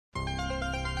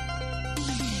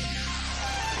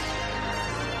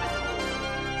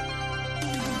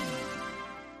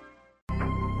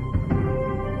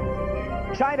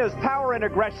Chyna's power and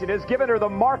aggression has given her the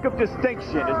mark of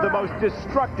distinction as the most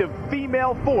destructive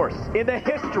female force in the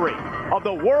history of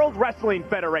the World Wrestling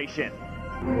Federation.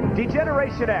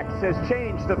 Degeneration X has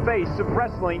changed the face of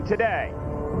wrestling today,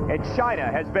 and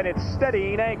Chyna has been its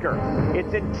steadying anchor,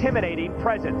 its intimidating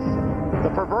presence,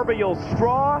 the proverbial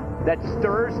straw that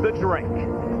stirs the drink.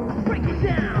 Break it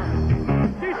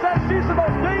down! She says she's the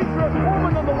most dangerous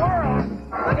woman in the world.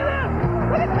 Look at this!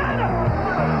 Look at Chyna!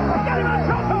 Got him on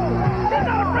chokehold! She's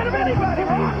not afraid of anybody!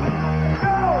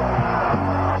 No!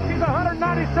 She's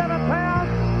 197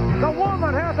 pounds. The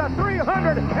woman has a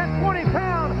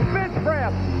 320-pound bench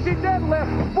press. She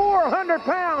deadlifts 400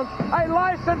 pounds. A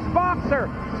licensed boxer.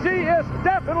 She is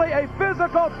definitely a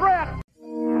physical threat.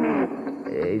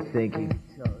 Hey, think you can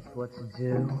tell us what to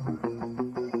do?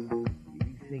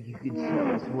 You think you can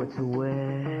tell us what to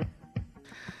wear?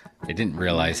 I didn't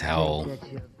realize how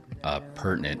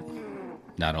pertinent,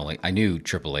 not only, I knew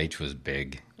Triple H was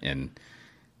big in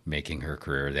making her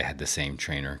career. They had the same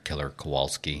trainer, Killer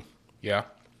Kowalski. Yeah.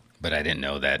 But I didn't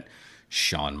know that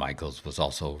Shawn Michaels was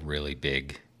also really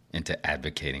big into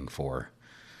advocating for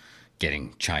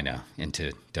getting Chyna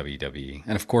into WWE.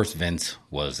 And of course, Vince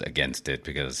was against it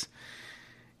because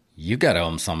you got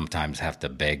to sometimes have to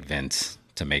beg Vince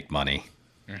to make money.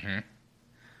 Mm-hmm.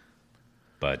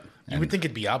 But you would think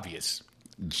it'd be obvious.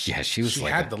 Yeah, she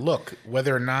had the look.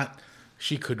 Whether or not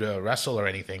she could wrestle or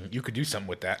anything, you could do something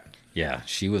with that. Yeah,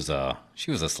 she was a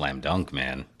slam dunk,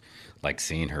 man. Like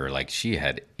seeing her, like she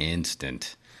had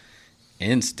instant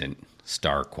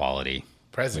star quality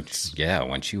presence.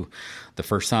 When the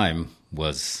first time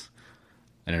was,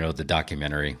 I don't know, the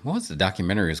documentary. What was the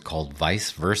documentary? It was called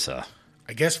Vice Versa.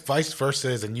 I guess Vice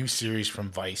Versa is a new series from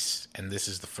Vice, and this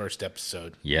is the first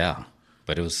episode. Yeah,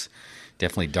 but it was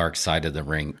definitely Dark Side of the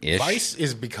Ring-ish. Vice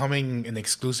is becoming an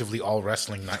exclusively all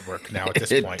wrestling network now at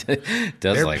this point.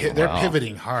 They're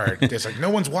pivoting hard. It's like, no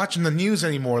one's watching the news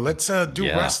anymore. Let's do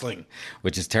wrestling.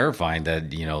 Which is terrifying that,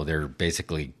 they're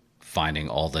basically finding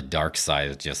all the dark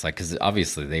side, just like, because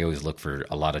obviously they always look for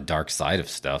a lot of dark side of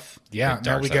stuff. Yeah, like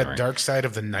now we got Dark Side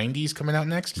of the 90s coming out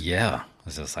next. Yeah,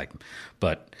 it's just like,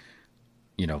 but,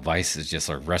 Vice is just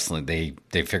like wrestling. They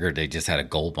figured they just had a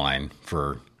gold mine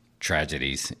for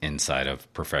tragedies inside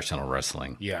of professional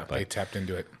wrestling. Yeah, they tapped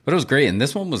into it. But it was great. And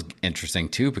this one was interesting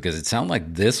too, because it sounded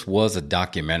like this was a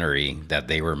documentary that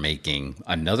they were making,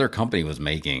 another company was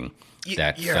making,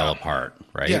 that fell apart,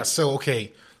 right? Yeah, so,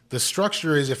 okay, the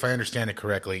structure is, if I understand it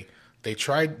correctly,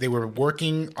 they were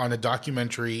working on a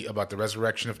documentary about the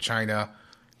resurrection of Chyna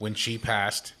when she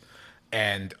passed,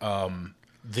 and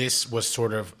this was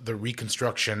sort of the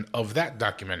reconstruction of that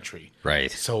documentary.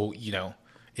 Right. So,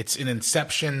 it's an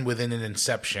inception within an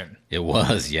inception. It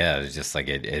was, yeah. It was just like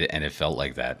it and it felt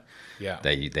like that. Yeah.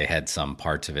 They had some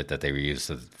parts of it that they were used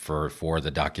for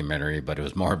the documentary, but it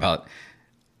was more about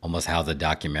almost how the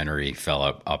documentary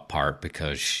fell apart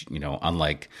because,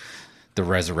 unlike the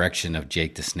resurrection of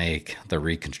Jake the Snake, the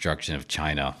reconstruction of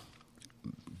Chyna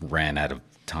ran out of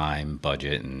time,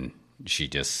 budget, and she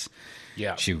just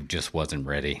wasn't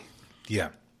ready. Yeah.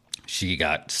 She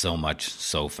got so much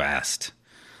so fast.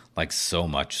 Like so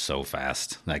much so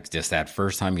fast. Like just that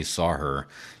first time you saw her,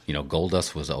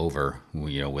 Goldust was over,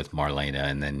 with Marlena,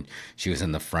 and then she was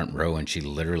in the front row and she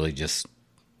literally just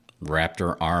wrapped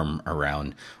her arm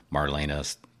around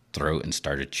Marlena's throat and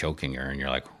started choking her. And you're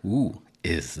like, who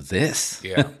is this?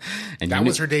 Yeah. And that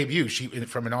was her debut. She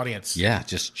from an audience. Yeah,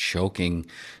 just choking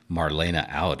Marlena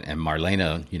out. And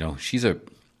Marlena, she's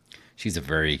a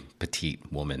very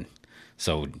petite woman.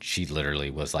 So she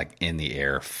literally was like in the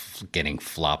air, getting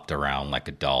flopped around like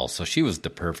a doll. So she was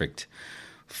the perfect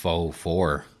foe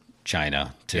for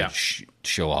Chyna to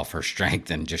show off her strength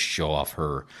and just show off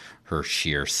her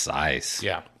sheer size.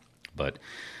 Yeah. But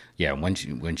yeah, when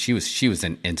she was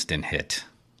an instant hit,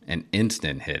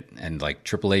 and like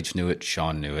Triple H knew it,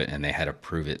 Shawn knew it, and they had to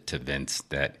prove it to Vince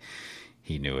that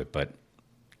he knew it. But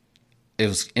it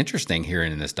was interesting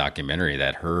hearing in this documentary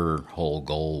that her whole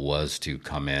goal was to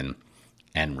come in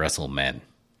and wrestle men,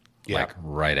 like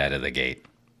right out of the gate.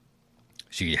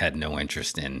 She had no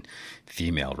interest in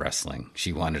female wrestling.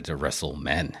 She wanted to wrestle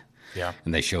men. Yeah.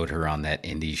 And they showed her on that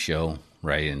indie show,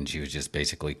 right? And she was just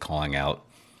basically calling out,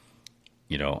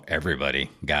 everybody,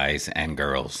 guys and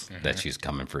girls, that she's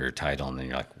coming for your title. And then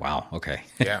you're like, wow, okay.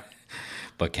 Yeah.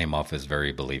 But came off as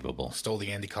very believable. Stole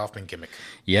the Andy Kaufman gimmick.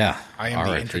 Yeah. I am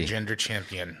the intergender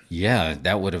champion. Yeah,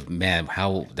 that would have,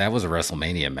 that was a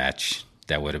WrestleMania match.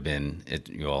 That would have been it.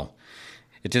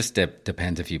 It just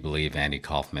depends if you believe Andy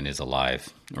Kaufman is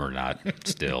alive or not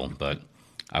still. But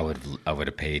I would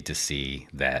have paid to see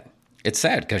that it's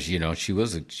sad because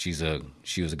she's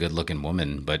a good looking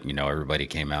woman, but everybody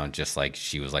came out just like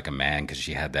she was like a man because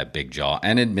she had that big jaw,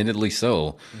 and admittedly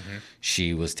so,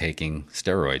 she was taking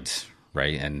steroids,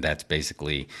 right? And that's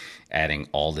basically adding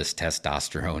all this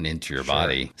testosterone into your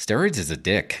body. Steroids is a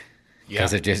dick.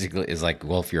 Because it just is like,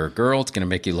 well, if you're a girl, it's going to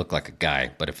make you look like a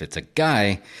guy. But if it's a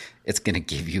guy, it's going to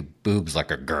give you boobs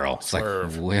like a girl. It's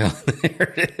Swerve. like, well,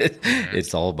 there it is.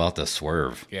 It's all about the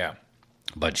swerve. Yeah.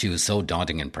 But she was so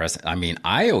daunting and impressive. I mean,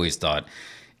 I always thought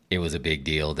it was a big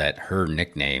deal that her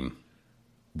nickname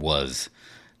was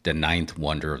the ninth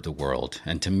wonder of the world.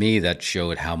 And to me, that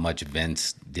showed how much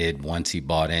Vince did once he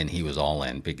bought in. He was all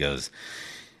in because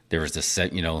there was the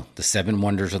seven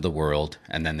wonders of the world,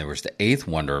 and then there was the eighth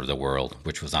wonder of the world,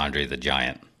 which was Andre the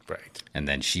Giant. Right. And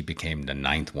then she became the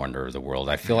ninth wonder of the world.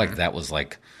 I feel like that was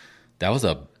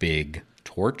a big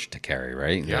torch to carry,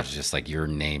 right? Yeah. It was just like you're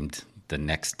named the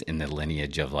next in the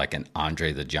lineage of like an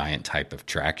Andre the Giant type of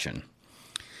traction,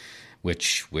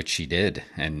 which she did.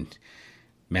 And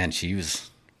man, she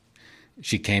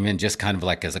came in just kind of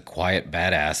like as a quiet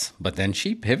badass, but then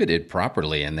she pivoted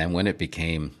properly. And then when it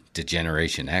became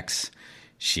Generation X,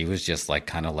 she was just like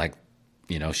kind of like,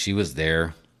 she was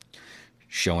there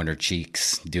showing her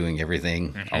cheeks, doing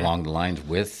everything along the lines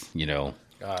with,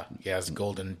 it's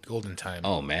golden time.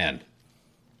 Oh man.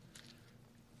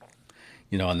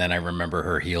 And then I remember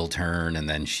her heel turn, and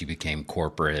then she became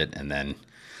corporate, and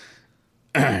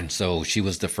then so she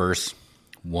was the first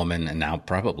woman, and now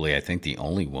probably I think the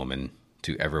only woman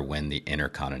to ever win the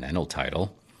Intercontinental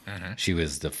title. She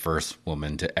was the first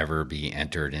woman to ever be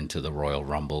entered into the Royal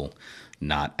Rumble,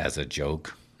 not as a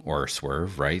joke or a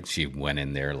swerve, right? She went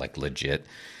in there like legit,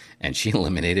 and she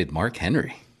eliminated Mark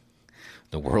Henry,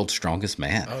 the world's strongest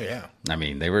man. Oh, yeah. I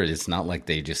mean, it's not like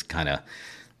they just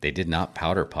they did not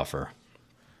powder puff her.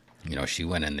 She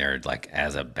went in there like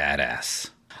as a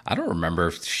badass. I don't remember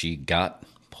if she got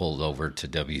pulled over to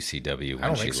WCW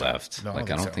when she left. No, I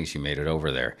don't think she made it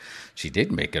over there. She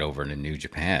did make it over to New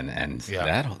Japan, and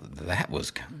that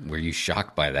was. Were you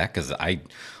shocked by that? Because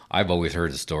I've always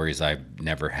heard the stories. I've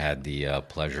never had the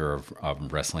pleasure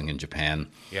of wrestling in Japan.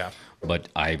 Yeah, but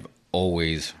I've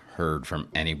always heard from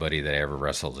anybody that ever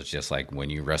wrestled. It's just like when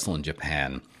you wrestle in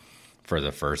Japan for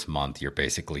the first month, you're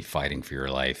basically fighting for your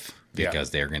life because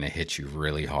they're going to hit you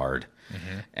really hard,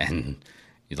 and.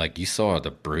 Like you saw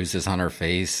the bruises on her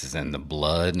face and the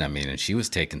blood. And she was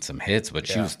taking some hits, but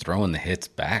she was throwing the hits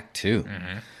back too.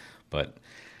 But,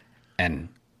 and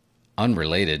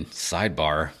unrelated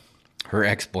sidebar, her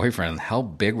ex-boyfriend, how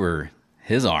big were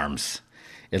his arms?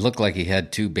 It looked like he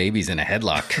had two babies in a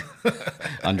headlock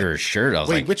under his shirt. I was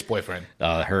like, which boyfriend?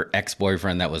 Her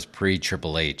ex-boyfriend that was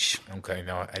pre-Triple H. Okay,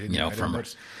 no, I didn't.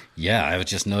 Notice. Yeah, I was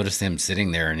just noticed him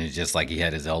sitting there, and it's just like he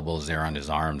had his elbows there on his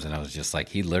arms, and I was just like,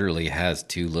 he literally has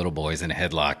two little boys in a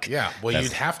headlock. Yeah, well,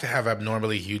 you'd have to have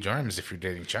abnormally huge arms if you're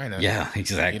dating Chyna. Yeah,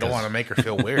 exactly. You don't want to make her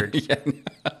feel weird.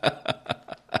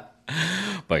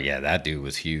 But yeah, that dude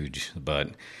was huge.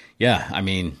 But yeah,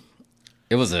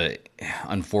 it was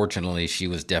unfortunately, she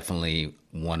was definitely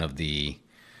one of the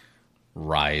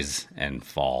rise and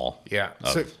fall. Yeah.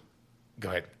 So, go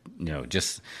ahead.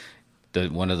 Just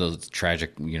one of those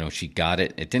tragic, she got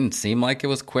it. It didn't seem like it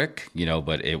was quick,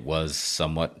 but it was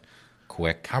somewhat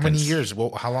quick. How many years?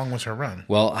 Well, how long was her run?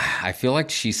 Well, I feel like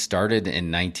she started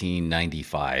in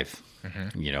 1995,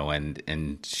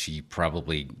 and she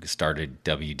probably started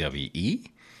WWE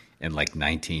in like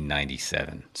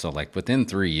 1997. So like within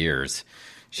 3 years,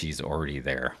 she's already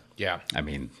there. Yeah.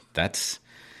 That's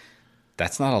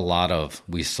not a lot of,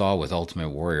 we saw with Ultimate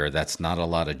Warrior, that's not a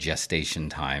lot of gestation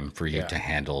time for you to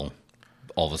handle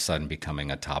all of a sudden becoming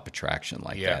a top attraction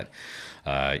like that.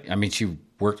 She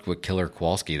worked with Killer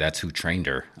Kowalski. That's who trained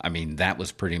her. That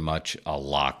was pretty much a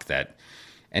lock that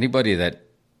anybody that,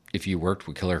 if you worked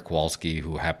with Killer Kowalski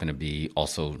who happened to be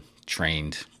also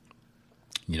trained,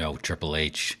 Triple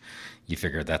H, you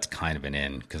figure that's kind of an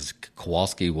in, because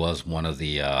Kowalski was one of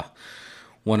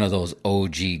those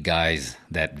OG guys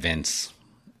that Vince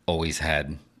always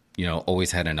had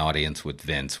an audience with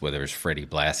Vince, whether it's Freddie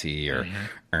Blassie or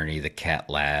Ernie the Cat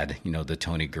Lad, the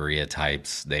Tony Gurria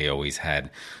types. They always had,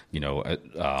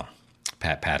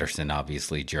 Pat Patterson,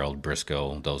 obviously, Gerald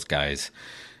Briscoe, those guys.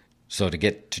 So to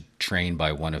get trained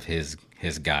by one of his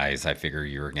guys, I figure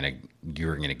you were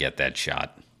gonna get that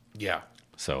shot. Yeah.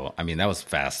 So that was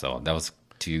fast though. That was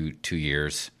two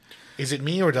years. Is it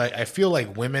me, or I feel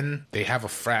like women, they have a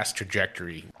fast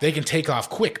trajectory? They can take off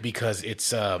quick because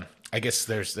it's I guess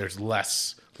there's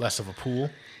less of a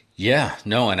pool. Yeah,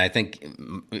 no, and I think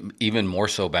even more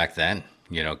so back then,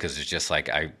 because it's just like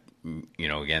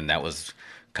again, that was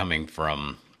coming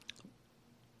from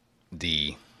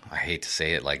the I hate to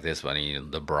say it like this, but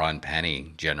the bra and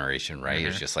panty generation, right?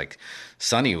 It's just like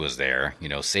Sunny was there,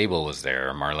 Sable was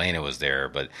there, Marlena was there,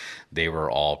 but they were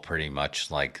all pretty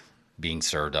much like being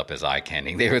served up as eye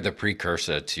candy. They were the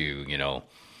precursor to,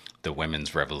 the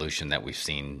women's revolution that we've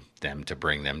seen them to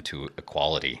bring them to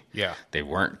equality. Yeah. They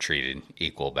weren't treated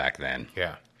equal back then.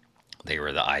 Yeah. They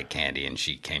were the eye candy, and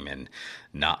she came in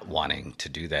not wanting to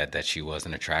do that she was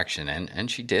an attraction, and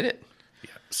she did it.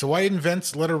 So why didn't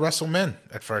Vince let her wrestle men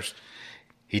at first?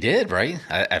 He did, right?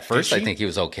 At first, Did I think he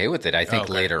was okay with it. I think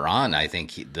okay. later on, I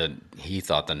think he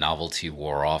thought the novelty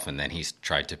wore off, and then he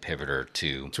tried to pivot her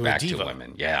to a back to diva.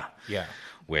 women. Yeah. Yeah.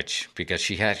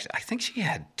 Because I think she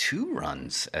had 2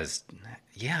 runs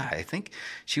I think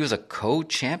she was a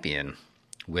co-champion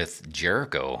with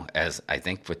Jericho I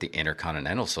think with the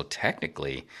Intercontinental. So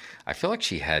technically, I feel like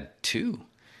she had 2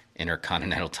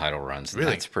 Intercontinental title runs.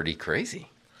 Really? That's pretty crazy.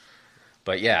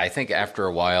 But yeah, I think after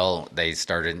a while they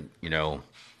started,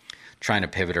 trying to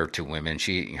pivot her to women.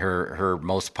 Her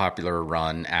most popular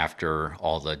run after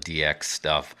all the DX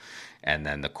stuff and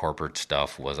then the corporate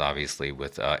stuff was obviously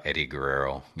with Eddie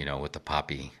Guerrero, with the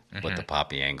poppy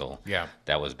angle. Yeah.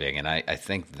 That was big. And I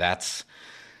think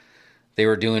they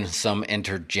were doing some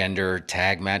intergender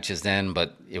tag matches then,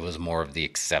 but it was more of the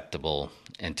acceptable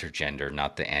intergender,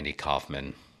 not the Andy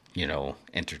Kaufman,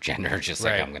 intergender, just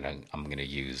Right. like I'm gonna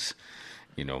use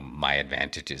my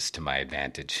advantages to my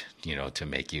advantage, to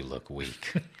make you look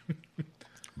weak.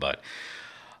 But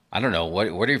I don't know. What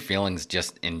are your feelings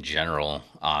just in general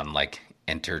on like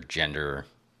intergender,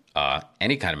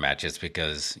 any kind of matches?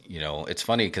 Because, it's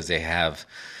funny because they have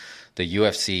the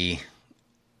UFC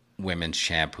women's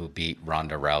champ who beat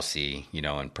Ronda Rousey,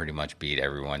 and pretty much beat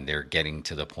everyone. They're getting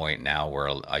to the point now where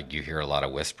you hear a lot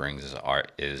of whisperings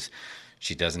is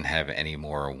she doesn't have any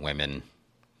more women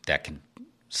that can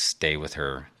stay with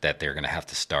her, that they're going to have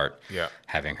to start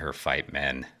having her fight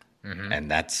men.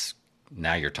 And that's,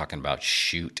 now you're talking about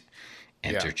shoot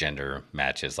intergender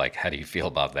matches. Like, how do you feel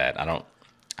about that? I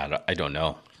don't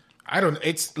know.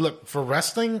 Look, for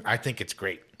wrestling, I think it's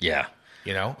great. Yeah.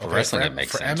 For wrestling, it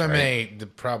makes sense. For right?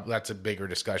 MMA, that's a bigger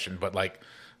discussion. But like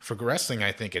for wrestling,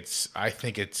 I think it's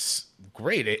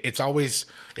great. It's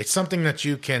something that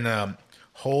you can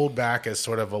hold back as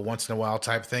sort of a once in a while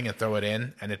type thing and throw it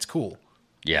in, and it's cool.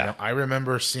 Yeah. I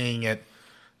remember seeing it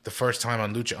the first time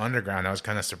on Lucha Underground. I was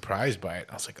kind of surprised by it.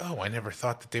 I was like, oh, I never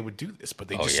thought that they would do this, but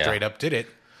they just straight up did it.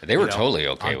 They were totally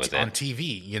okay with it on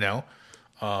TV.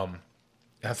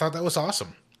 I thought that was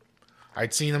awesome.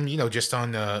 I'd seen them, just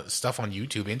on stuff on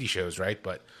YouTube, indie shows, right?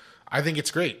 But I think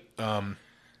it's great. I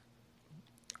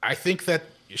think that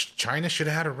Chyna should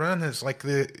have had a run as like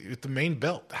the main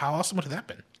belt. How awesome would that have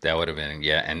been? That would have been,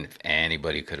 and if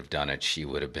anybody could have done it, she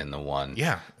would have been the one.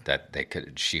 Yeah. That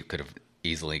she could have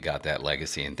easily got that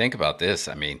legacy. And think about this.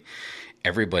 I mean,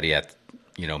 everybody at,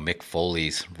 Mick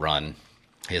Foley's run,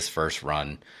 his first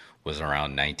run was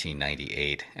around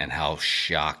 1998, and how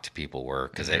shocked people were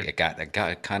because it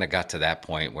kind of got to that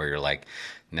point where you're like,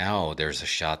 now there's a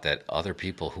shot that other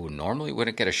people who normally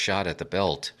wouldn't get a shot at the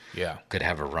belt could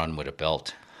have a run with a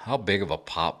belt. How big of a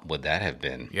pop would that have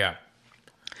been? Yeah.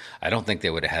 I don't think they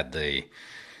would have had the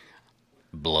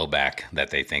blowback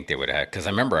that they think they would have. Because I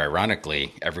remember,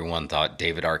 ironically, everyone thought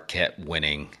David Arquette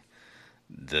winning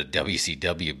the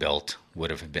WCW belt would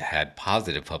have had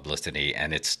positive publicity,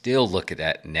 and it's still looked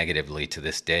at negatively to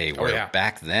this day, where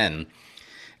back then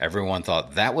everyone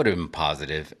thought that would have been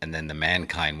positive, and then the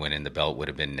Mankind winning the belt would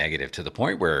have been negative, to the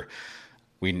point where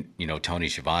Tony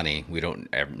Schiavone, we don't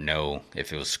ever know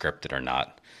if it was scripted or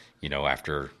not.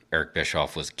 After Eric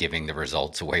Bischoff was giving the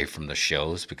results away from the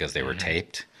shows because they were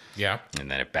taped. Yeah. And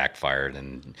then it backfired,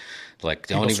 and like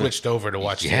people switched over to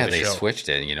watch the show. They switched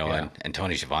it, and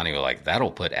Tony Schiavone was like,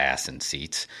 that'll put ass in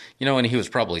seats. And he was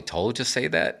probably told to say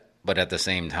that, but at the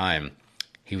same time,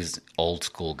 he was old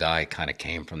school guy, kind of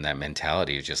came from that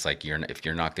mentality. It's just like, if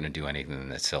you're not going to do anything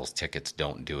that sells tickets,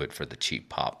 don't do it for the cheap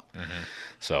pop.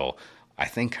 So I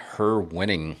think her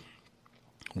winning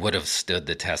would have stood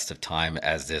the test of time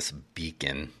as this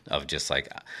beacon of just like,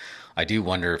 I do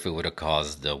wonder if it would have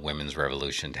caused the women's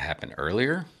revolution to happen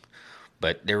earlier,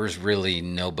 but there was really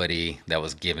nobody that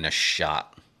was given a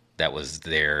shot that was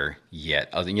there yet.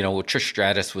 Trish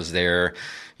Stratus was there,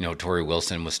 Tori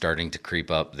Wilson was starting to creep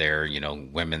up there,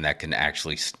 women that can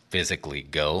actually physically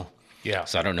go. Yeah.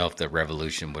 So I don't know if the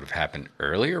revolution would have happened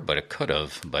earlier, but it could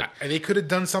have. But They could have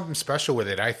done something special with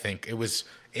it. I think it was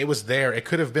there. It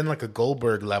could have been like a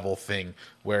Goldberg level thing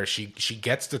where she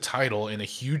gets the title in a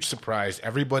huge surprise.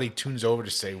 Everybody tunes over to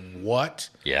say what,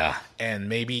 yeah, and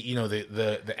maybe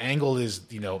the angle is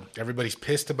everybody's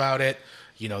pissed about it.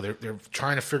 They're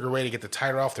trying to figure a way to get the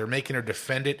title off. They're making her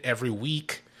defend it every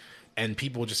week. And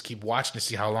people just keep watching to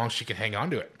see how long she can hang on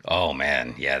to it. Oh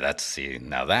man, yeah,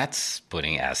 now that's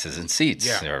putting asses in seats.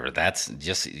 Yeah. Or that's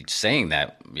just saying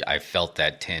that. I felt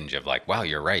that tinge of like, wow,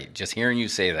 you're right. Just hearing you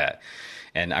say that.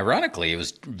 And ironically, it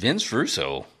was Vince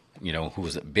Russo, who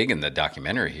was big in the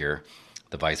documentary here,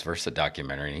 the Vice Versa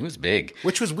documentary, and he was big.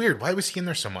 Which was weird. Why was he in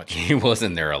there so much? He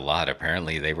wasn't there a lot.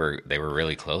 Apparently, they were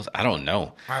really close. I don't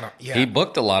know. Yeah. He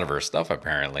booked a lot of her stuff.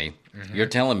 Apparently, You're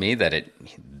telling me that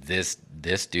this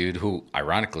dude, who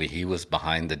ironically he was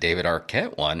behind the David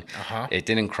Arquette one, it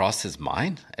didn't cross his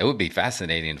mind. It would be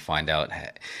fascinating to find out.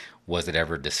 Was it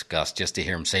ever discussed? Just to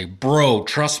hear him say, "Bro,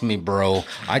 trust me, bro.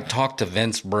 I talked to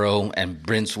Vince, bro, and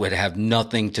Vince would have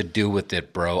nothing to do with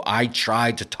it, bro. I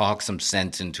tried to talk some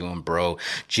sense into him, bro.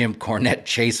 Jim Cornette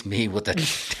chased me with a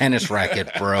tennis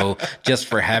racket, bro, just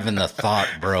for having the thought,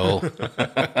 bro."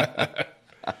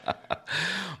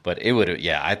 But it would have,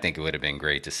 I think it would have been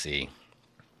great to see.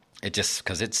 It just,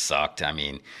 because it sucked. I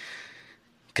mean,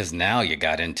 because now you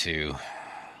got into,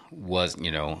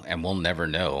 and we'll never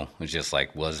know. It's just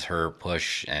like, was her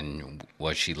push and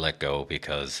was she let go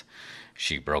because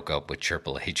she broke up with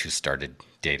Triple H, who started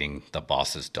dating the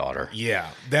boss's daughter?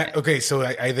 Yeah. So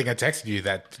I think I texted you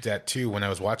that too when I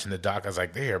was watching the doc. I was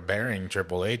like, they are burying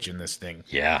Triple H in this thing.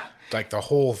 Yeah. Like the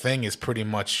whole thing is pretty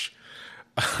much,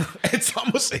 it's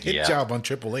almost a hit job on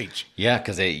Triple H. Yeah,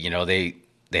 because they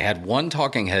had one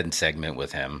talking head segment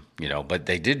with him, but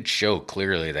they did show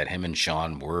clearly that him and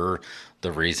Sean were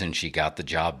the reason she got the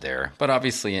job there. But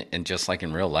obviously, and just like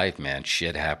in real life, man,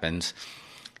 shit happens.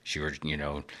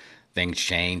 Things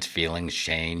changed, feelings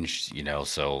changed,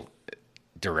 so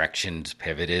directions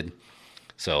pivoted.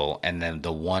 So, and then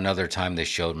the one other time they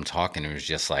showed him talking, it was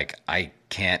just like, I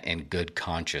can't in good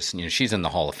conscience, she's in the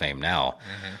Hall of Fame now,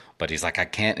 but he's like, I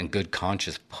can't in good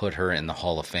conscience put her in the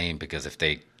Hall of Fame because if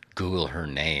they Google her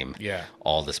name,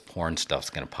 all this porn stuff's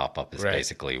going to pop up is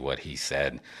basically what he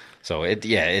said. So it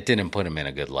didn't put him in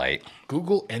a good light.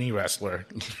 Google any wrestler.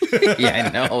 Yeah, I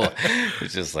know.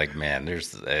 It's just like, man,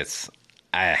 it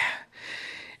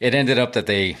ended up that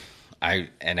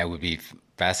it would be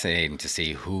fascinating to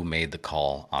see who made the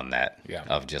call on that. Yeah.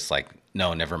 Of just like,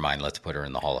 no, never mind, let's put her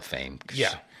in the Hall of Fame.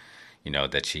 Yeah.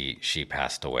 That she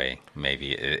passed away.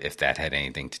 Maybe if that had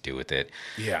anything to do with it.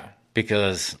 Yeah.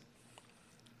 Because,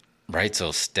 right,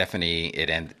 so Stephanie,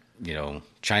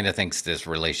 Chyna thinks this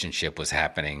relationship was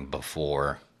happening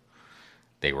before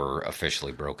they were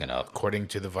officially broken up. According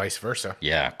to the Vice Versa.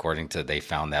 Yeah, according to, they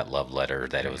found that love letter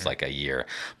that it was like a year.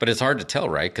 But it's hard to tell,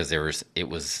 right? Because it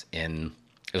was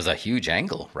a huge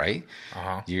angle, right?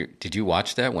 Did you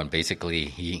watch that when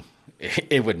basically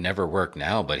it would never work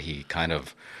now, but he kind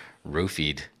of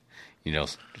roofied,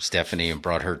 Stephanie and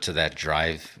brought her to that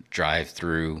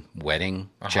drive-through wedding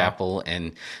chapel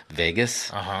in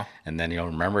Vegas. And then,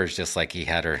 remember, it's just like he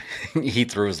had her, he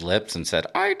threw his lips and said,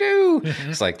 "I do."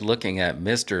 It's like looking at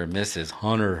Mr. and Mrs.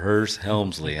 Hunter Hearst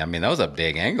Helmsley. I mean, that was a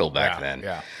big angle back then.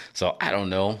 Yeah. So I don't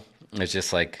know. It's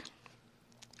just like,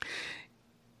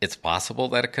 it's possible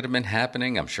that it could have been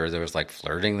happening. I'm sure there was like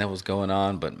flirting that was going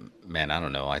on, but man, I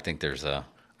don't know. I think there's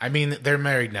I mean, they're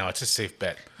married now. It's a safe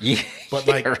bet. Yeah, but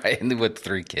like, right, and with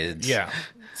 3 kids. Yeah.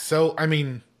 So, I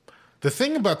mean, the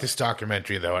thing about this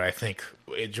documentary, though, and I think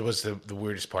it was the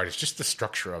weirdest part, is just the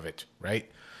structure of it, right?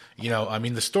 I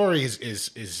mean, the story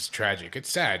is tragic.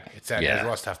 It's sad. It's sad. Yeah. There's a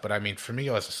lot of stuff. But I mean, for me,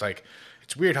 it was just like,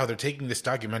 it's weird how they're taking this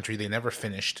documentary they never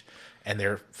finished, and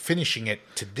they're finishing it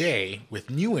today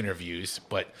with new interviews,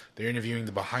 but they're interviewing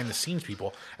the behind-the-scenes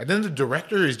people. And then the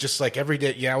director is just like, every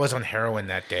day, I was on heroin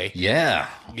that day. Yeah.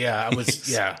 Yeah, I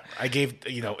was, I gave,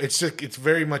 it's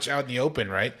very much out in the open,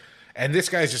 right? And this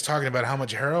guy's just talking about how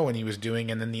much heroin he was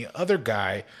doing. And then the other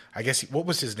guy, I guess, what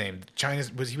was his name?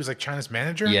 He was like Chyna's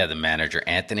manager? Yeah, the manager,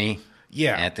 Anthony.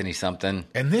 Yeah. Anthony something.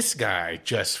 And this guy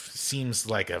just seems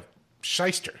like a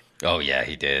shyster. Oh, yeah,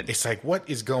 he did. It's like, what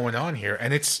is going on here?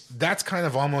 And that's kind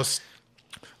of almost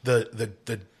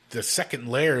the second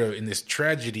layer in this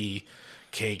tragedy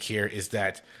cake here, is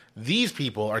that these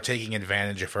people are taking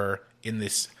advantage of her in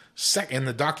this in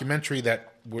the documentary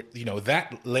that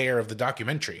that layer of the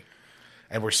documentary,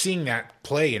 and we're seeing that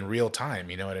play in real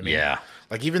time. You know what I mean? Yeah.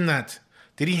 Like even that.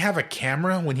 Did he have a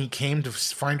camera when he came to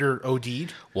find her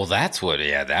OD'd? Well, that's what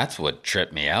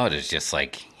tripped me out. Is just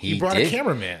like he brought a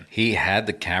cameraman. He had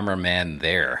the cameraman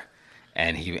there,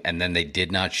 and then they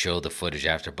did not show the footage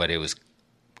after, but it was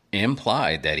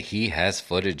implied that he has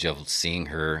footage of seeing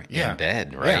her in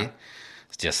bed, right? Yeah.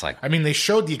 It's just like, I mean, they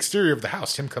showed the exterior of the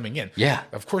house, him coming in. Yeah.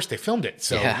 Of course, they filmed it.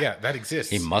 So, yeah, that exists.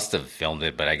 he must have filmed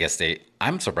it, but I guess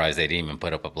I'm surprised they didn't even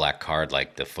put up a black card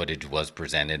like the footage was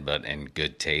presented, but in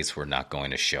good taste, we're not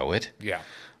going to show it. Yeah.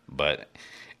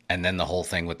 And then the whole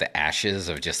thing with the ashes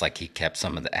of just like he kept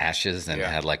some of the ashes and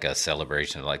had like a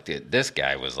celebration. Like this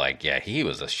guy was like, he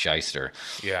was a shyster.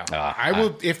 Yeah. I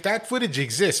will, if that footage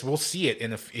exists, we'll see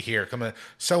it here. Come on.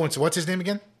 So what's his name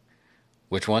again?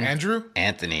 Which one? Andrew?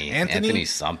 Anthony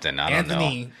something. I don't know.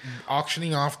 Anthony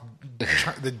auctioning off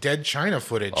the dead Chyna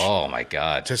footage. Oh my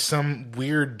God. To some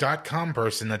weird .com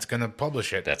person that's going to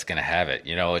publish it. That's going to have it.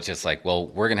 It's just like, well,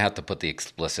 we're going to have to put the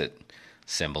explicit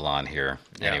symbol on here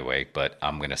anyway, but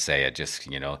I'm going to say it just,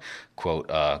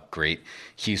 quote, great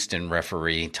Houston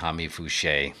referee Tommy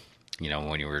Fouché,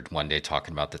 when you were one day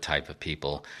talking about the type of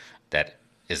people that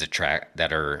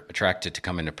are attracted to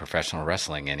come into professional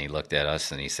wrestling. And he looked at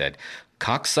us and he said,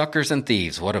 "Cocksuckers and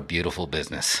thieves, what a beautiful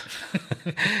business."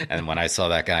 And when I saw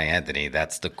that guy, Anthony,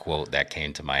 that's the quote that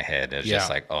came to my head. It's just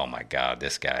like, oh my God,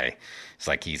 this guy, it's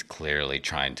like he's clearly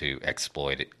trying to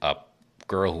exploit a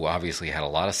girl who obviously had a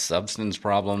lot of substance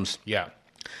problems. Yeah.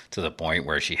 To the point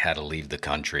where she had to leave the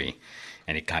country.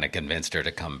 And he kind of convinced her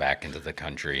to come back into the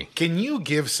country. Can you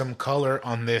give some color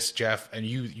on this, Jeff? And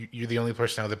you're the only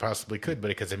person that possibly could, but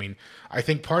because I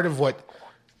think part of what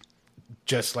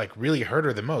just like really hurt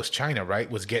her the most, Chyna,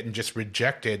 right, was getting just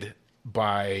rejected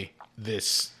by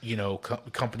this,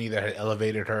 company that had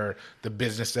elevated her, the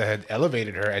business that had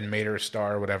elevated her and made her a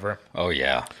star or whatever. Oh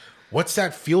yeah. What's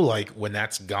that feel like when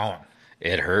that's gone?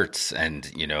 It hurts, and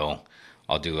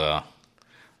I'll do a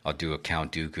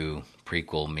Count Dooku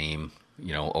prequel meme.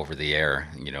 Over the air,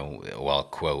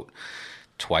 quote,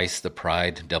 "Twice the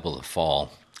pride, double the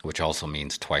fall," which also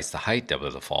means twice the height,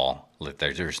 double the fall.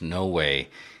 There's no way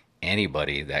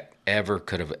anybody that ever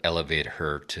could have elevated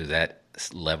her to that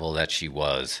level that she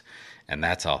was. And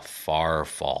that's a far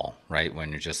fall, right?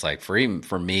 When you're just like, for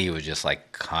me, it was just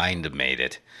like kind of made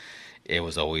it. It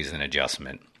was always an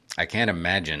adjustment. I can't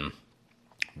imagine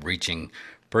reaching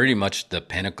pretty much the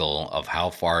pinnacle of how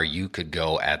far you could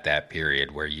go at that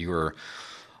period where you were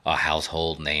a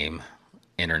household name,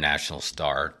 international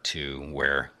star, to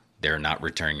where they're not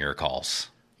returning your calls.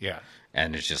 Yeah.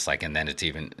 And it's just like, and then it's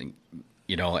even,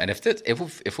 and if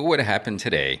it would have happened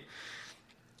today,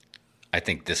 I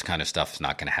think this kind of stuff is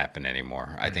not going to happen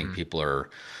anymore. I think people are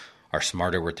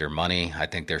smarter with their money. I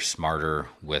think they're smarter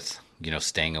with,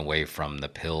 staying away from the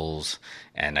pills.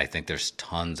 And I think there's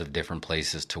tons of different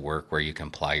places to work where you can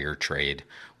ply your trade,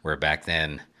 where back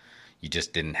then you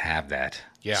just didn't have that.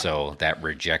 Yeah. So that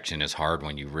rejection is hard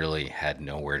when you really had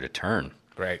nowhere to turn.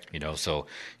 Right. So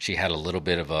she had a little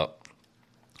bit of a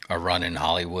run in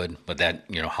Hollywood, but that,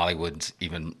 Hollywood's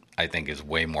even, I think, is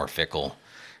way more fickle,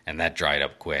 and that dried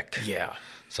up quick. Yeah.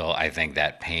 So I think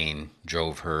that pain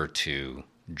drove her to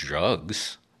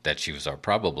drugs that she was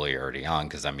probably already on,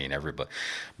 because everybody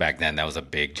back then, that was a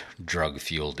big drug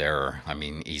fueled era.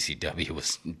 ECW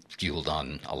was fueled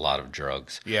on a lot of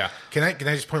drugs. Yeah. Can I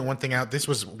just point one thing out? This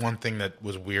was one thing that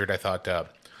was weird. I thought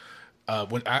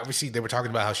when obviously they were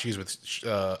talking about how she was with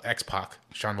X-Pac,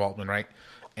 Sean Waltman, right?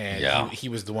 And he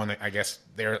was the one that, I guess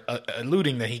they're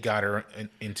alluding that he got her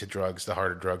into drugs, the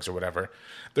harder drugs or whatever.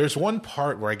 There's one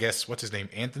part where I guess, what's his name?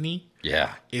 Anthony?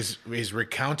 Yeah. Is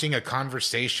recounting a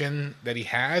conversation that he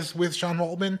has with Sean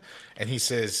Waltman. And he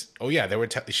says, oh yeah,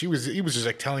 he was just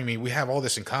like telling me, we have all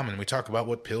this in common. We talk about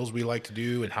what pills we like to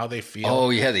do and how they feel. Oh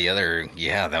yeah.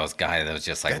 That was guy that was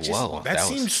just like, whoa.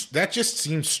 That just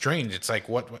seems strange. It's like,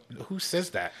 what who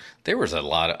says that? There was a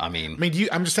lot of,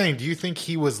 I'm just saying, do you think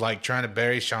he was like trying to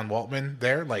bury Sean Waltman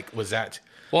there? Like, was that?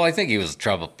 Well, I think he was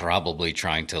probably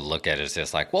trying to look at it as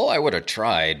just like, well, I would have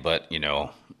tried, but,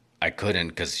 I couldn't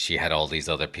because she had all these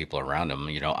other people around him.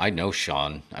 I know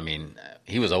Sean.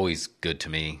 He was always good to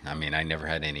me. I never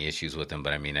had any issues with him,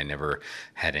 but I never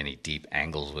had any deep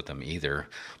angles with him either.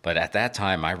 But at that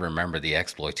time, I remember the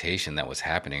exploitation that was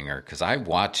happening, because I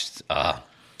watched The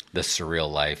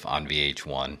Surreal Life on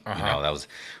VH1. Uh-huh. That was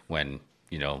when,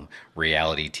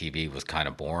 reality TV was kind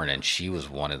of born, and she was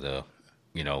one of the,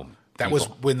 That was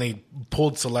when they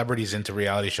pulled celebrities into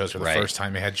reality shows for the first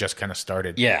time. It had just kind of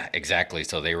started. Yeah, exactly.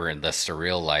 So they were in The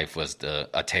Surreal Life was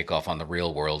a takeoff on The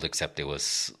Real World, except it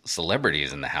was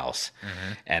celebrities in the house.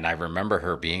 Mm-hmm. And I remember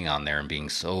her being on there and being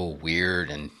so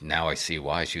weird. And now I see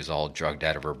why. She was all drugged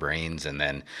out of her brains. And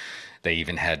then they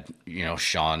even had,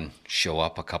 Sean show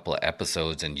up a couple of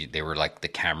episodes, and they were like, the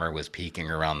camera was peeking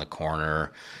around the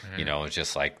corner. Mm-hmm. It's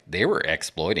just like they were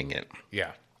exploiting it.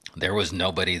 Yeah. there was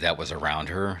nobody that was around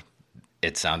her.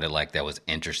 It sounded like that was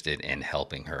interested in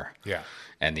helping her. Yeah.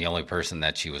 And the only person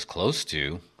that she was close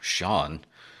to, Sean,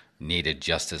 needed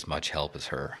just as much help as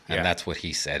her. And Yeah. that's what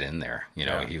he said in there. You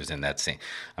know, Yeah. he was in that same,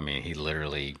 I mean, he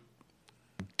literally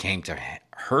came to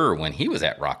her when he was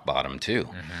at rock bottom too.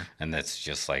 And that's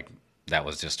just like, that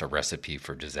was just a recipe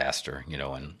for disaster, you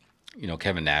know. And, you know,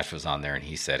 Kevin Nash was on there and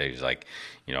he said, he was like,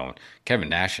 you know, Kevin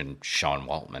Nash and Sean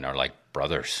Waltman are like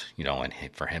brothers, you know, and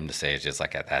for him to say it's just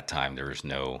like at that time, there was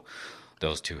no,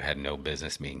 those two had no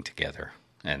business being together.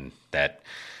 And that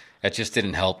just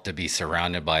didn't help to be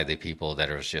surrounded by the people that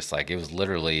it was just like, it was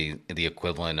literally the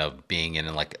equivalent of being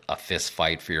in like a fist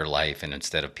fight for your life. And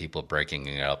instead of people breaking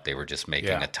it up, they were just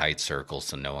making a tight circle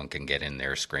so no one can get in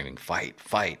there screaming, fight,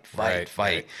 fight, fight, Right,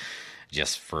 fight, right.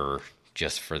 just for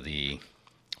the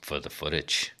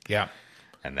footage. Yeah.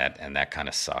 And that kind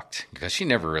of sucked because she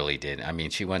never really did. I mean,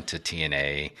 she went to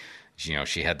TNA. You know,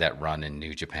 she had that run in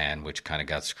New Japan, which kind of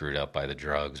got screwed up by the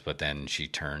drugs. But then she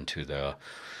turned to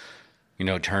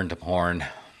porn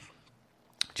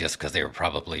just because they were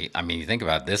probably, I mean, you think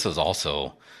about it, this was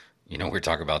also, you know, we're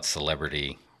talking about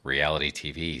celebrity reality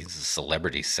TV.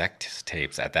 Celebrity sex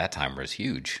tapes at that time was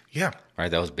huge. Yeah. Right?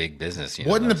 That was big business. You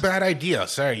know, Wasn't a those- bad idea.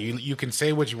 Sorry, you can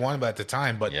say what you want about the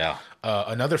time, but Yeah.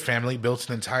 Another family built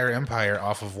an entire empire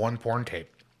off of one porn tape.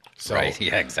 So, right.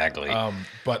 Yeah, exactly.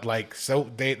 But like, so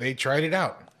they tried it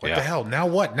out. What Yeah. the hell? Now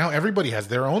what? Now everybody has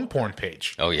their own porn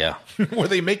page oh, yeah. where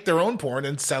they make their own porn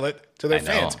and sell it to their I know.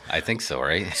 fans. I think so,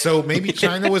 right? So maybe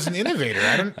China was an innovator.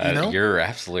 I don't, you know, You're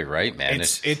absolutely right, man.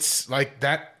 it's like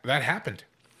that happened.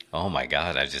 Oh my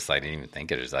God. I didn't even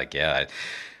think it was like, yeah,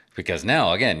 because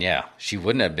now again, yeah, she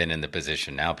wouldn't have been in the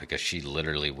position now because she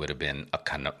literally would have been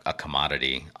a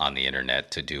commodity on the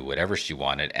internet to do whatever she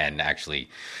wanted and actually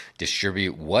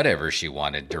distribute whatever she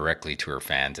wanted directly to her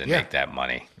fans and Yeah. make that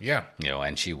money, Yeah. you know,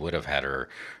 and she would have had her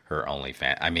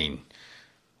OnlyFans. I mean,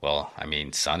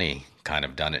 Sunny kind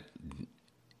of done it,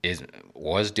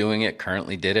 was doing it,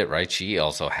 currently did it, right? She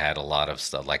also had a lot of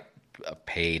stuff like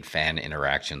paid fan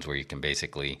interactions where you can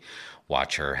basically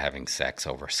watch her having sex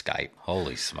over Skype.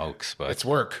 Holy smokes. But It's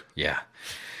work. yeah,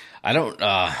 I don't,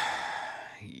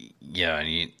 yeah,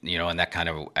 you know, and that kind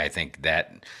of, I think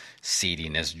that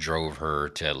seediness drove her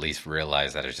to at least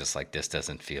realize that it's just like, this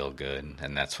doesn't feel good.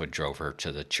 And that's what drove her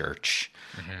to the church,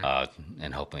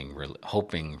 and hoping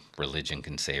religion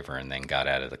can save her, and then got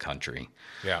out of the country.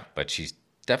 Yeah. But she's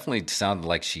definitely sounded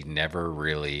like she never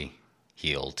really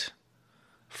healed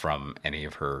from any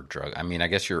of her drug. I mean, I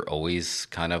guess you're always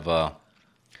kind of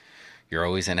you're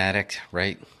always an addict,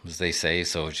 right? As they say.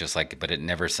 So it's just like, but it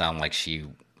never sounded like she,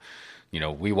 you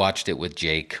know, we watched it with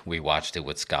Jake. We watched it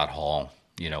with Scott Hall.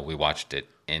 You know, we watched it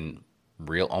in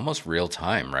almost real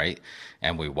time, right?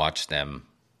 And we watched them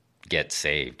get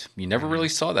saved. You never really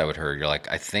saw that with her. You're like,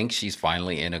 I think she's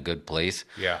finally in a good place.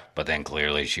 Yeah. But then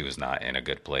clearly she was not in a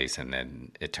good place. And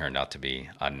then it turned out to be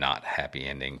a not happy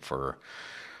ending for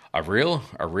a real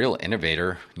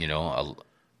innovator, you know, a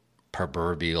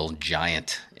proverbial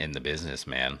giant in the business,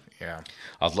 man. Yeah.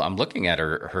 I'm looking at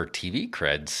her TV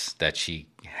creds that she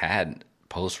had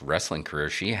post wrestling career.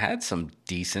 She had some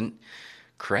decent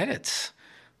credits: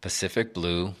 Pacific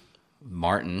Blue,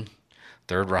 Martin,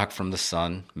 Third Rock from the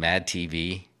Sun, Mad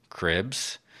TV,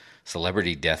 Cribs,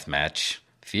 Celebrity Deathmatch,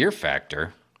 Fear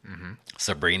Factor,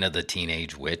 Sabrina the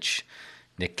Teenage Witch,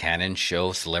 Nick Cannon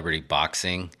Show, Celebrity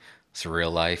Boxing,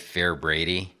 Surreal Life, Fair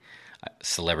Brady,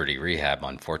 Celebrity Rehab.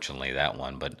 Unfortunately, that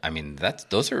one, but I mean,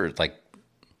 those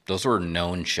were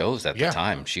known shows at the Yeah.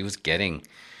 time. She was getting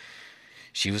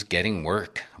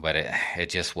work, but it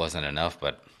just wasn't enough.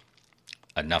 But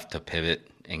enough to pivot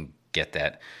and get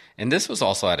that. And this was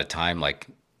also at a time, like,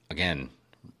 again,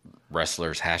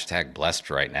 wrestlers #blessed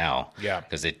right now. Yeah.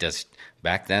 Because it just,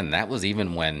 back then, that was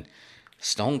even when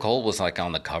Stone Cold was like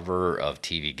on the cover of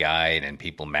TV Guide and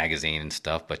People Magazine and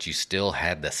stuff, but you still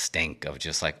had the stink of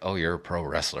just like, oh, you're a pro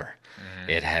wrestler.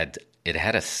 It had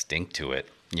a stink to it,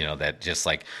 you know, that just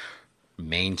like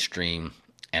mainstream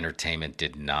entertainment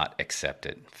did not accept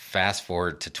it. Fast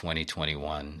forward to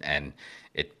 2021 and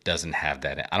it doesn't have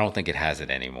that. I don't think it has it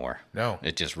anymore. No.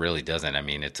 It just really doesn't. I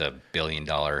mean, it's a $1 billion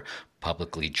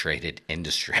publicly traded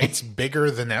industry. It's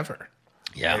bigger than ever.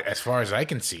 Yeah. As far as I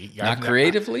can see. Not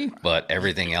creatively, but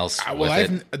everything else with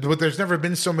it. But there's never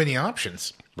been so many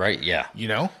options, Right, yeah. you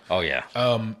know? Oh, yeah.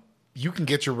 You can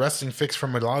get your wrestling fix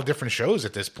from a lot of different shows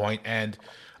at this point, and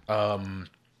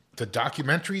the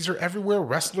documentaries are everywhere.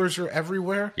 Wrestlers are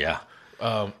everywhere. Yeah.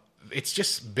 It's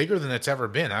just bigger than it's ever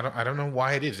been. I don't know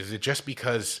why it is. Is it just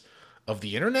because of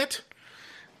the internet?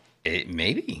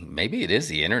 Maybe it is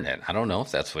the internet. I don't know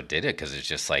if that's what did it, because it's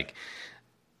just like,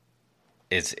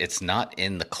 it's not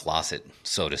in the closet,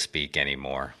 so to speak,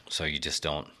 anymore. So you just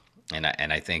don't. And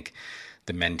I think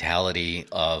the mentality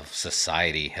of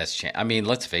society has changed. I mean,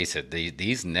 let's face it,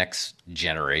 these next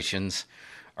generations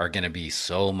are going to be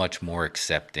so much more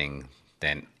accepting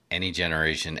than any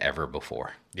generation ever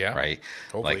before. Yeah. Right.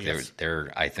 Hopefully, like yes.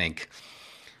 they're I think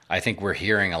we're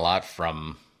hearing a lot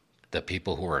from the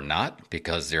people who are not,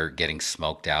 because they're getting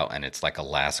smoked out, and it's like a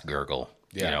last gurgle.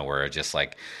 Yeah. Where it's just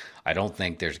like, I don't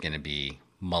think there's going to be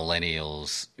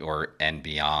millennials and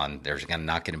beyond. There's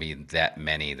not going to be that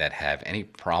many that have any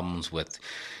problems with,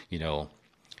 your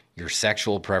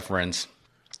sexual preference,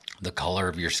 the color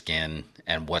of your skin,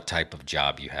 and what type of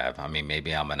job you have. I mean,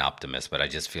 maybe I'm an optimist, but I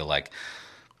just feel like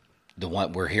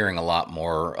we're hearing a lot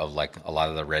more of, like, a lot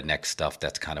of the redneck stuff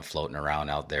that's kind of floating around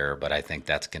out there, but I think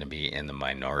that's going to be in the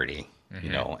minority.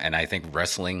 And I think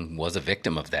wrestling was a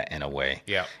victim of that in a way.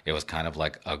 Yeah. It was kind of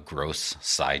like a gross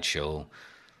sideshow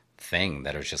thing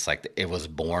that was just like, it was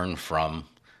born from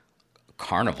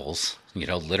carnivals,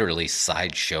 literally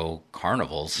sideshow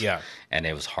carnivals. Yeah. And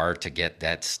it was hard to get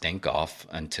that stink off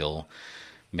until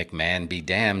McMahon be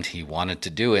damned. He wanted to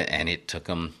do it, and it took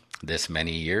him this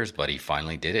many years, but he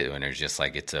finally did it. And it's just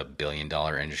like, it's a $1 billion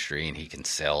industry, and he can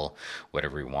sell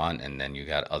whatever he want. And then you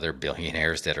got other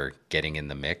billionaires that are getting in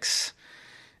the mix.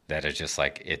 That is just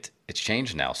like, it's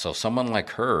changed now. So someone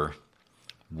like her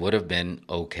would have been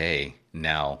okay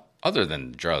now, other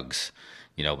than drugs,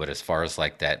 but as far as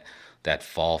like that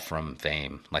fall from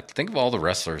fame, like, think of all the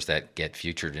wrestlers that get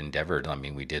featured Endeavored. I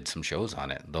mean, we did some shows on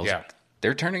it.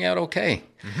 They're turning out okay.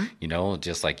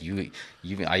 Just like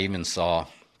I even saw,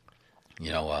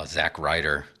 Zack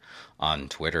Ryder on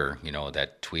Twitter,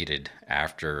 that tweeted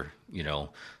after,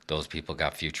 those people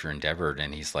got future Endeavored,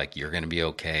 and he's like, you're going to be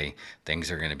okay.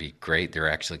 Things are going to be great. They're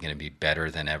actually going to be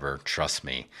better than ever. Trust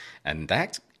me. And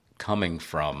that's coming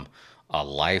from a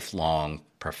lifelong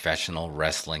professional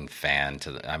wrestling fan.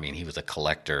 He was a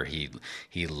collector.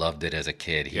 He loved it as a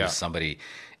kid. He was somebody,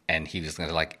 and he was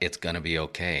like, it's going to be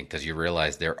okay, because you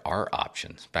realize there are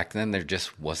options. Back then, there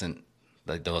just wasn't.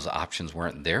 Those options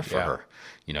weren't there for her.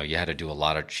 She had to do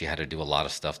a lot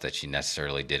of stuff that she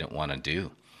necessarily didn't want to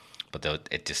do, but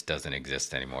it just doesn't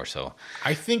exist anymore. So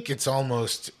I think it's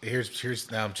almost,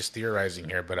 here's now I'm just theorizing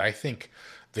here, but I think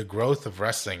the growth of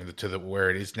wrestling to where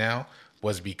it is now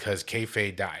was because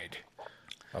kayfabe died.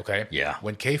 Okay. Yeah.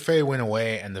 When kayfabe went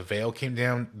away and the veil came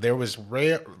down, there was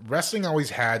wrestling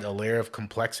always had a layer of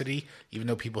complexity, even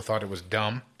though people thought it was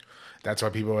dumb. That's why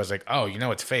people was like, oh,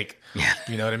 it's fake. Yeah.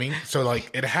 You know what I mean? So like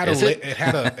it had it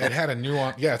had a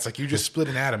nuance. Yeah, it's like you just split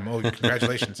an atom. Oh,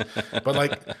 congratulations. But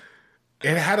like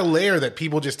it had a layer that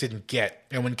people just didn't get.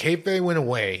 And when kayfabe went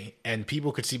away and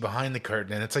people could see behind the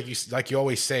curtain, and it's like you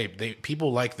always say,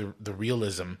 people like the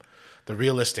realism, the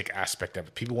realistic aspect of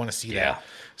it. People want to see that.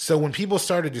 So when people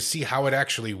started to see how it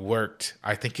actually worked,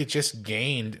 I think it just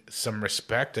gained some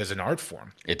respect as an art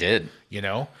form. it did.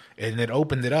 And it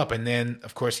opened it up. And then,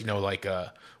 of course,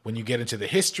 when you get into the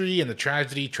history and the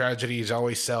tragedy is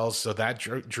always sells. So that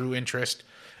drew interest.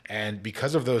 And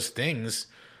because of those things,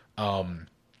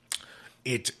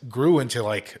 it grew into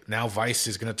like, now Vice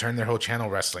is going to turn their whole channel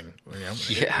wrestling.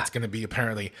 It's going to be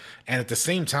apparently. And at the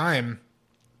same time,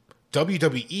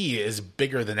 WWE is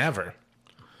bigger than ever.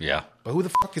 Yeah. But who the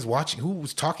fuck is watching? Who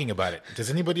was talking about it? Does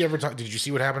anybody ever talk? Did you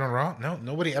see what happened on Raw? No,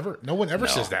 no one ever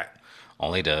says that.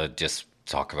 Only to just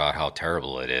talk about how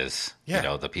terrible it is.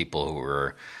 Yeah. The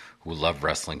people who love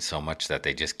wrestling so much that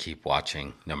they just keep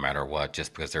watching no matter what,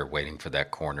 just because they're waiting for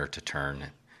that corner to turn,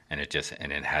 and it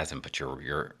hasn't. But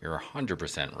you're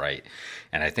 100% right.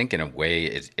 And I think in a way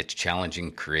it's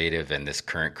challenging creative, and this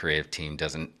current creative team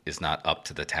is not up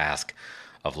to the task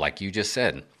of, like you just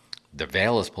said, the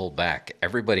veil is pulled back.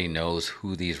 Everybody knows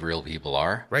who these real people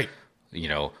are. Right.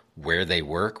 Where they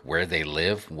work, where they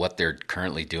live, what they're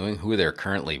currently doing, who they're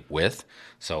currently with.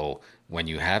 So when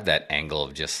you have that angle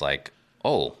of just like,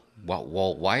 oh,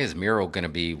 well, why is Miro going to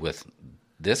be with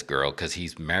this girl? Because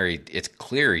he's married. It's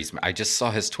clear I just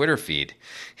saw his Twitter feed.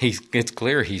 It's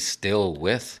clear he's still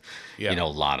with,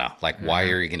 Lana. Like, why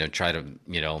are you going to try to,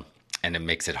 and it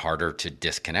makes it harder to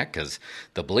disconnect, because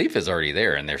the belief is already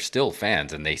there and they're still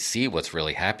fans and they see what's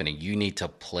really happening. You need to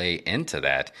play into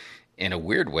that in a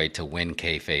weird way to win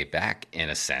kayfabe back, in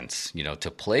a sense,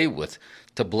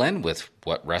 to blend with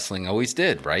what wrestling always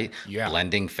did, right? Yeah.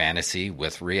 Blending fantasy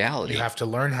with reality. You have to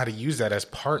learn how to use that as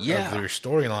part of your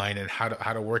storyline and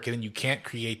how to work it in. You can't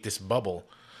create this bubble,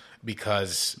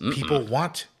 because people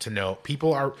want to know.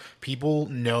 People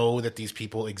know that these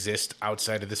people exist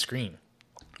outside of the screen.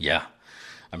 Yeah.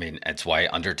 I mean, that's why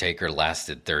Undertaker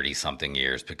lasted 30 something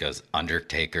years, because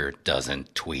Undertaker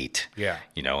doesn't tweet. Yeah.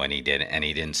 And he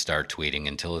didn't start tweeting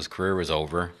until his career was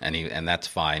over, and that's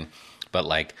fine. But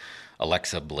like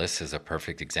Alexa Bliss is a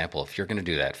perfect example. If you're going to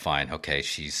do that, fine. Okay,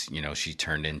 she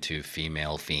turned into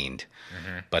female fiend.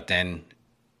 But then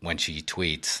when she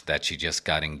tweets that she just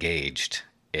got engaged,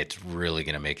 it's really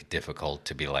going to make it difficult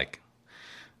to be like,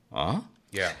 huh?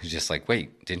 Yeah. It's just like,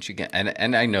 wait, didn't you get...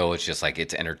 And I know it's just like,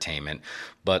 it's entertainment.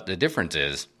 But the difference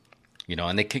is,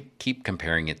 and they keep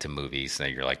comparing it to movies.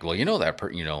 And you're like,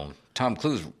 well, Tom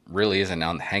Cruise really isn't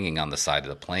hanging on the side of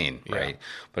the plane, right?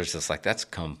 But it's just like, that's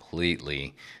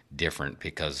completely different,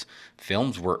 because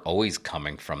films were always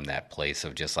coming from that place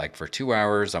of just like, for 2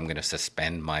 hours, I'm going to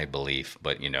suspend my belief.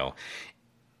 But,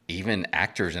 even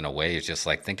actors in a way is just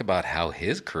like, think about how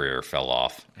his career fell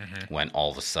off when all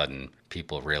of a sudden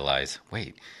people realize,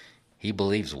 wait, he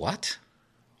believes what?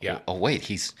 Yeah. Oh wait,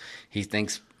 he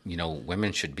thinks,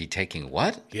 women should be taking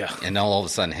what? Yeah. And all of a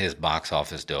sudden his box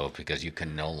office dove, because you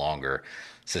can no longer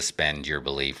suspend your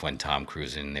belief when Tom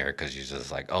Cruise is in there, because you're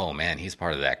just like, oh man, he's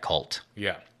part of that cult.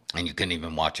 Yeah. And you couldn't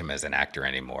even watch him as an actor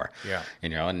anymore. Yeah.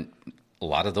 And a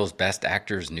lot of those best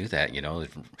actors knew that,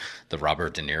 the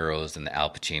Robert De Niro's and the Al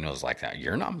Pacinos, like that.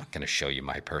 You're not going to show you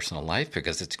my personal life,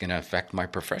 because it's going to affect my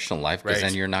professional life, because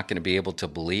then you're not going to be able to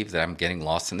believe that I'm getting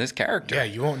lost in this character. Yeah,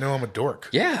 you won't know I'm a dork.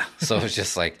 Yeah. So it's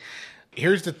just like...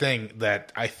 Here's the thing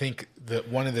that I think that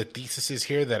one of the theses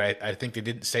here that I think they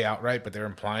didn't say outright, but they're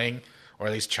implying, or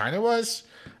at least Chyna was,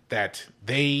 that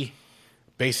they...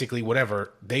 basically,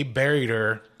 whatever, they buried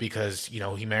her because,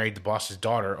 he married the boss's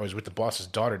daughter, or is with the boss's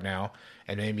daughter now,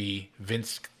 and maybe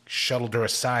Vince shuttled her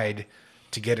aside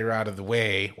to get her out of the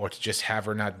way, or to just have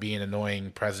her not be an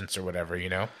annoying presence or whatever,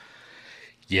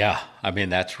 Yeah, I mean,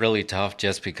 that's really tough,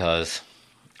 just because,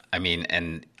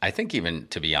 and I think, even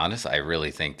to be honest, I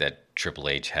really think that Triple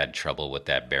H had trouble with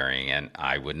that burying, and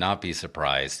I would not be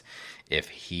surprised if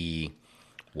he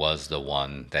was the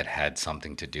one that had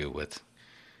something to do with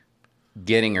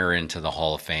getting her into the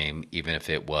Hall of Fame, even if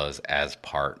it was as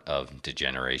part of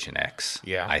Degeneration X.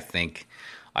 Yeah. I think,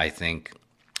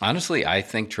 honestly, I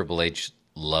think Triple H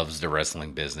loves the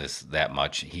wrestling business that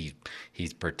much. He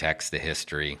protects the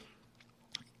history,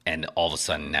 and all of a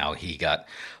sudden now he got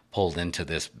pulled into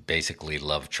this basically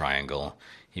love triangle.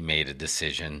 He made a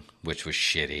decision which was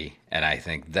shitty, and I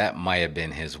think that may have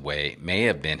been his way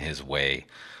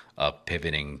of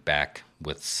pivoting back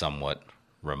with somewhat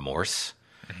remorse.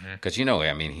 Because,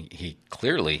 he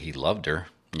clearly he loved her,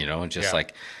 just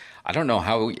like, I don't know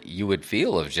how you would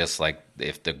feel of just like,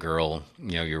 if the girl,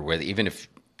 you're with, even if,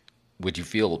 would you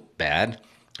feel bad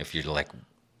if you're like,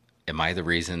 am I the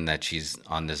reason that she's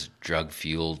on this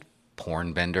drug-fueled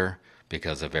porn bender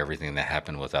because of everything that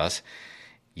happened with us?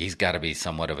 He's got to be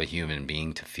somewhat of a human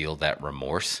being to feel that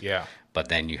remorse. Yeah. But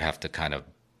then you have to kind of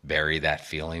bury that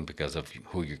feeling because of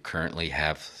who you currently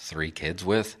have 3 kids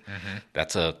with.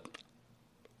 That's a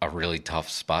really tough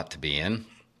spot to be in.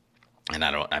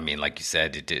 And like you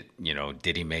said,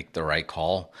 did he make the right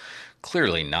call?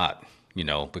 Clearly not,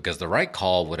 because the right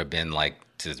call would have been like,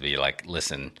 to be like,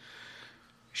 listen,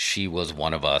 she was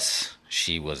one of us.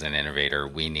 She was an innovator.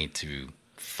 We need to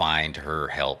find her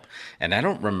help. And I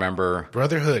don't remember.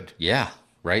 Brotherhood. Yeah.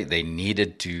 Right. They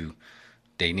needed to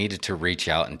reach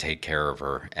out and take care of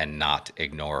her and not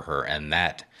ignore her. And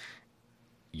that,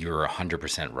 you're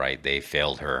 100% right. They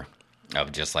failed her.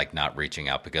 Of just like not reaching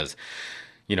out, because,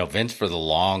 Vince for the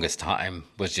longest time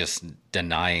was just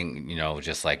denying,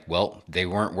 just like, well, they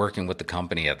weren't working with the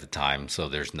company at the time, so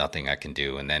there's nothing I can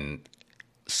do. And then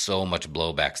so much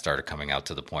blowback started coming out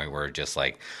to the point where just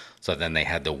like, so then they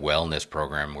had the wellness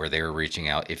program where they were reaching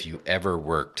out. If you ever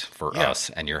worked for us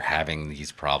and you're having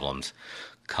these problems,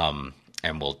 come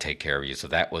and we'll take care of you. So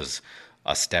that was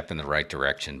a step in the right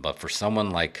direction. But for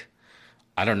someone like,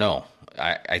 I don't know.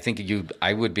 I think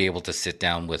I would be able to sit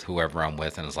down with whoever I'm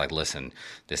with and it's like, listen,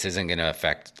 this isn't going to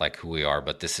affect like who we are,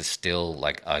 but this is still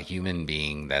like a human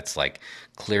being that's like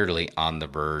clearly on the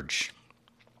verge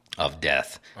of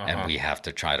death, and we have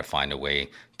to try to find a way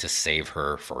to save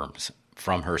her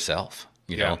from herself.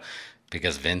 You know,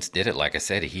 because Vince did it. Like I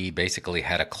said, he basically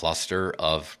had a cluster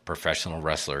of professional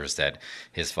wrestlers that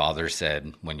his father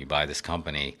said, when you buy this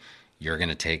company, you're going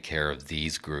to take care of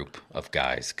these group of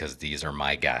guys because these are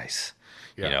my guys.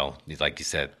 Yeah. You know, like you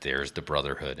said, there's the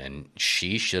brotherhood, and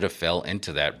she should have fell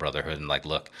into that brotherhood and like,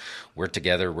 look, we're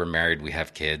together, we're married, we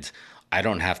have kids. I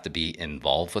don't have to be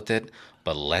involved with it,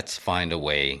 but let's find a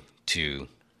way to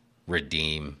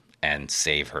redeem and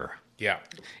save her. Yeah.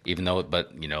 Even though,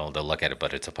 but you know, they'll look at it,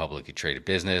 but it's a publicly traded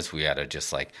business. We got to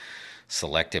just like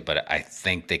selected, but I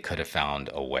think they could have found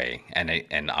a way.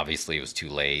 And obviously it was too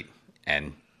late.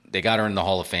 And they got her in the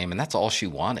Hall of Fame, and that's all she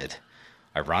wanted.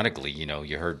 Ironically,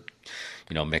 you heard,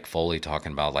 Mick Foley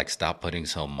talking about, like, stop putting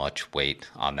so much weight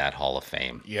on that Hall of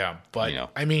Fame. Yeah, but,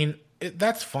 I mean,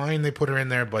 that's fine. They put her in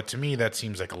there, but to me, that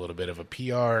seems like a little bit of a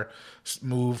PR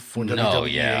move for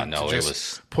WWE. It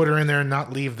was put her in there and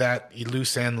not leave that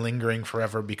loose end lingering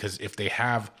forever. Because if they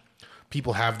have,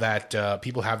 people have that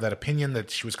opinion that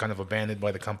she was kind of abandoned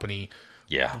by the company.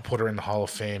 Yeah, put her in the Hall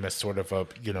of Fame as sort of a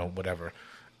whatever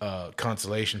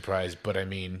consolation prize. But I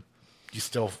mean, you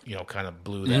still kind of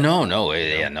blew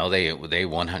that. They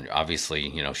 100.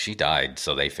 Obviously, she died,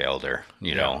 so they failed her.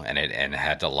 And it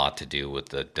had a lot to do with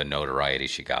the notoriety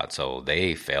she got. So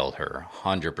they failed her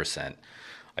 100%.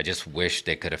 I just wish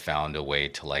they could have found a way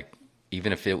to, like,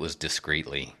 even if it was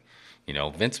discreetly.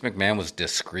 Vince McMahon was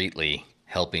discreetly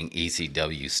helping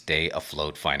ECW stay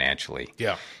afloat financially.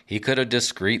 Yeah, he could have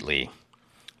discreetly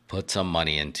put some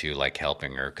money into, like,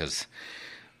 helping her, because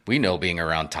we know, being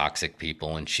around toxic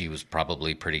people, and she was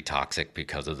probably pretty toxic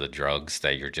because of the drugs,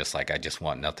 that you're just like, I just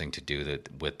want nothing to do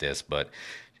with this. But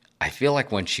I feel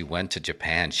like when she went to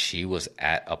Japan, she was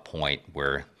at a point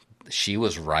where she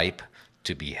was ripe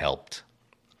to be helped.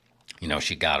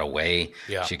 She got away.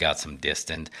 Yeah. She got some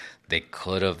distance. They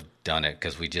could have done it,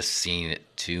 because we just seen it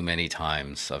too many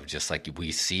times of just like,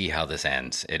 we see how this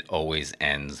ends. It always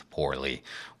ends poorly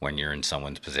when you're in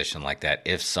someone's position like that.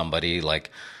 If somebody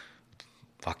like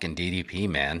fucking DDP,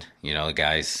 man, the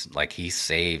guy's like, he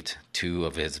saved two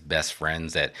of his best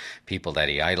friends, that people that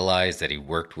he idolized, that he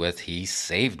worked with, he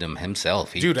saved them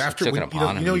himself. Dude, after took it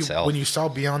upon himself. When you saw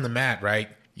Beyond the Mat, right,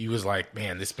 you was like,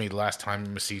 man, this may be the last time I'm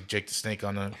gonna see Jake the Snake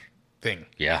on a thing.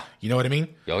 Yeah, you know what I mean?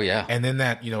 Oh yeah. And then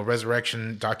that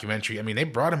Resurrection documentary. I mean, they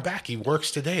brought him back. He works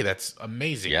today. That's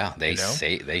amazing. Yeah, they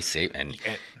say, and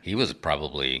he was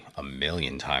probably a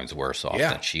million times worse off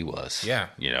than she was. Yeah,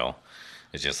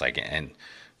 it's just like, and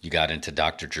you got into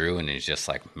Dr. Drew, and it's just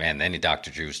like, man, then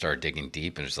Dr. Drew started digging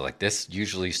deep, and it's like, this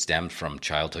usually stemmed from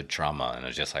childhood trauma. And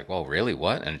it's just like, well, really,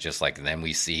 what? And it's just like, and then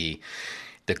we see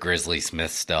the Grizzly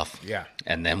Smith stuff. Yeah.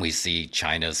 And then we see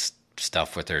Chyna's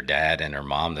stuff with her dad and her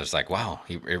mom. There's like, wow,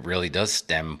 it really does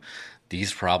stem.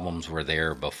 These problems were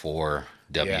there before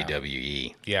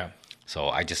WWE. Yeah. So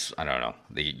I don't know.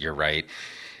 You're right.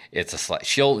 It's a slight.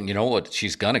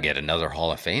 She's going to get another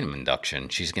Hall of Fame induction.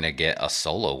 She's going to get a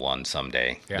solo one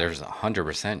someday. Yeah. There's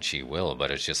 100% she will,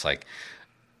 but it's just like,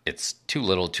 it's too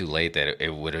little too late, that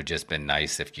it would have just been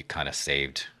nice if you kind of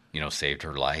saved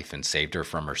her life and saved her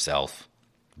from herself.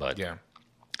 But yeah,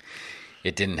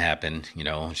 it didn't happen.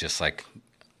 It's just like,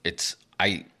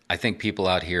 I think people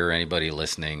out here, anybody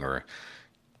listening, or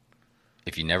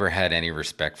if you never had any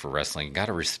respect for wrestling, you got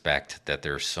to respect that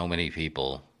there's so many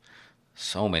people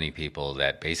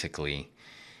that basically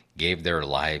gave their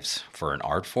lives for an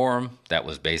art form that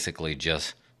was basically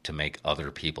just to make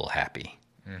other people happy.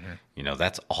 Mm-hmm.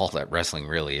 That's all that wrestling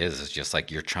really is. It's just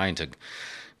like, you're trying to,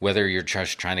 whether you're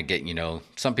just trying to get,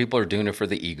 some people are doing it for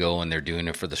the ego, and they're doing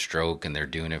it for the stroke, and they're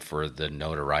doing it for the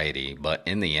notoriety. But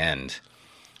in the end,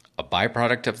 a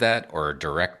byproduct of that, or a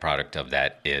direct product of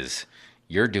that, is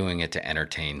you're doing it to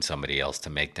entertain somebody else, to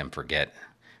make them forget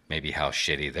maybe how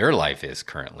shitty their life is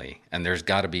currently. And there's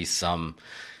got to be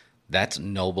that's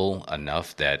noble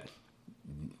enough that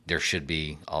there should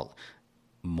be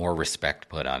more respect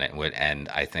put on it. And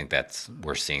I think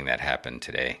we're seeing that happen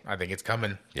today. I think it's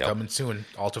coming. Yep. Coming soon.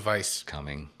 Alta Vice.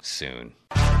 Coming soon.